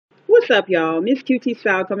up, y'all? Miss QT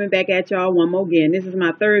Style coming back at y'all one more again. This is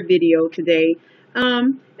my third video today.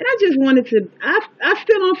 And I just wanted to, I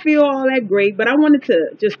still don't feel all that great, but I wanted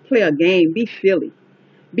to just play a game, be silly,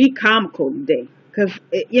 be comical today. Because,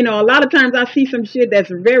 you know, a lot of times I see some shit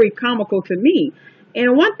that's very comical to me.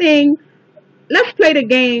 And one thing, let's play the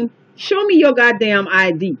game, show me your goddamn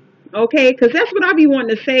ID. Okay, because that's what I be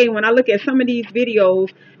wanting to say when I look at some of these videos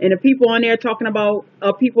and the people on there talking about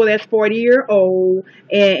people that's 40-year-old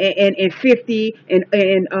and 50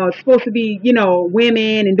 and supposed to be, you know,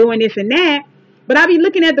 women and doing this and that. But I be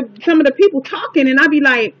looking at some of the people talking and I be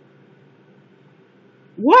like,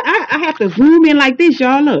 what? I have to zoom in like this,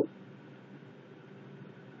 y'all. Look.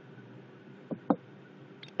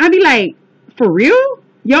 I be like, for real?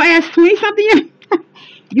 Your ass 20-something?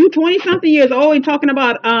 You 20-something years old and talking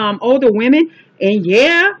about older women. And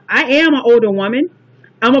yeah, I am an older woman.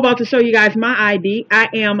 I'm about to show you guys my ID. I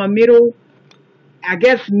am a middle-aged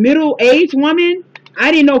woman.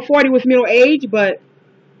 I didn't know 40 was middle age, but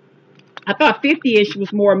I thought 50-ish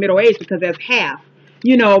was more middle age because that's half.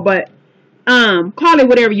 You know, but call it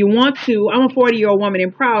whatever you want to. I'm a 40-year-old woman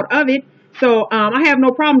and proud of it. So I have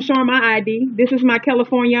no problem showing my ID. This is my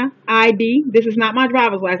California ID. This is not my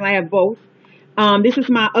driver's license. I have both. This is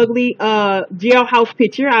my ugly jailhouse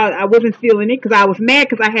picture. I wasn't feeling it because I was mad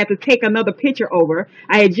because I had to take another picture over.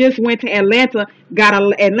 I had just went to Atlanta, got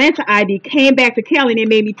an Atlanta ID, came back to Cali, and they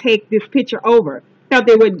made me take this picture over. Thought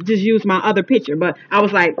they would just use my other picture, but I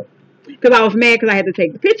was like, because I was mad because I had to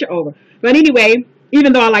take the picture over. But anyway,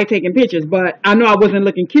 even though I like taking pictures, but I know I wasn't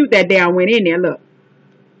looking cute that day I went in there. Look,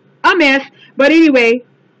 a mess. But anyway,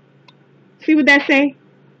 see what that say?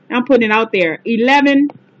 I'm putting it out there. 11.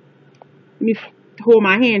 Let me hold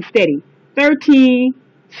my hand steady.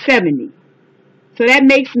 1370. So that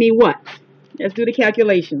makes me what? Let's do the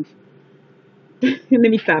calculations. Let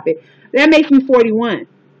me stop it. That makes me 41.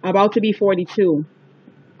 About to be 42.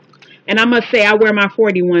 And I must say I wear my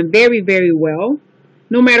 41 very, very well.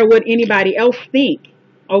 No matter what anybody else think.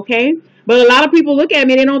 Okay? But a lot of people look at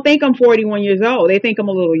me, they don't think I'm 41 years old. They think I'm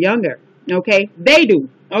a little younger. Okay? They do.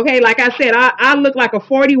 Okay? Like I said, I look like a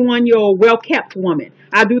 41-year-old well-kept woman.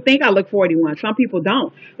 I do think I look 41. Some people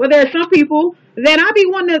don't. But there are some people that I be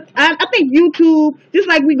wanting to, I think YouTube, just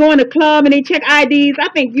like we go in the club and they check IDs, I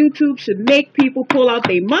think YouTube should make people pull out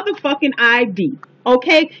their motherfucking ID.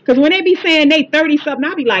 Okay? Because when they be saying they 30-something,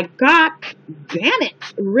 I be like, God damn it.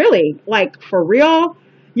 Really? Like, for real?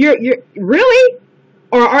 You're really?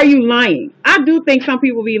 Or are you lying? I do think some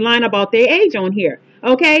people be lying about their age on here.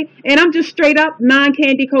 Okay? And I'm just straight up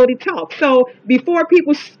non-candy coded talk. So before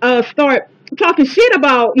people start talking shit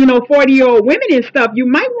about, you know, 40-year-old women and stuff, you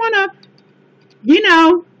might want to, you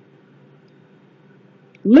know,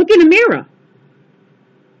 look in the mirror.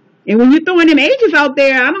 And when you're throwing them ages out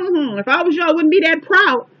there, I don't know. If I was you, I wouldn't be that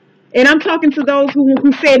proud. And I'm talking to those who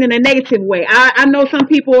say it in a negative way. I know some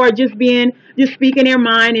people are just speaking their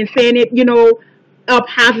mind and saying it, you know,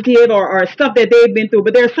 positive or stuff that they've been through.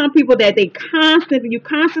 But there are some people that you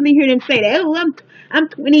constantly hear them say that, oh, I'm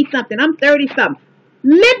 20-something, I'm 30-something.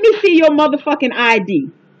 Let me see your motherfucking ID.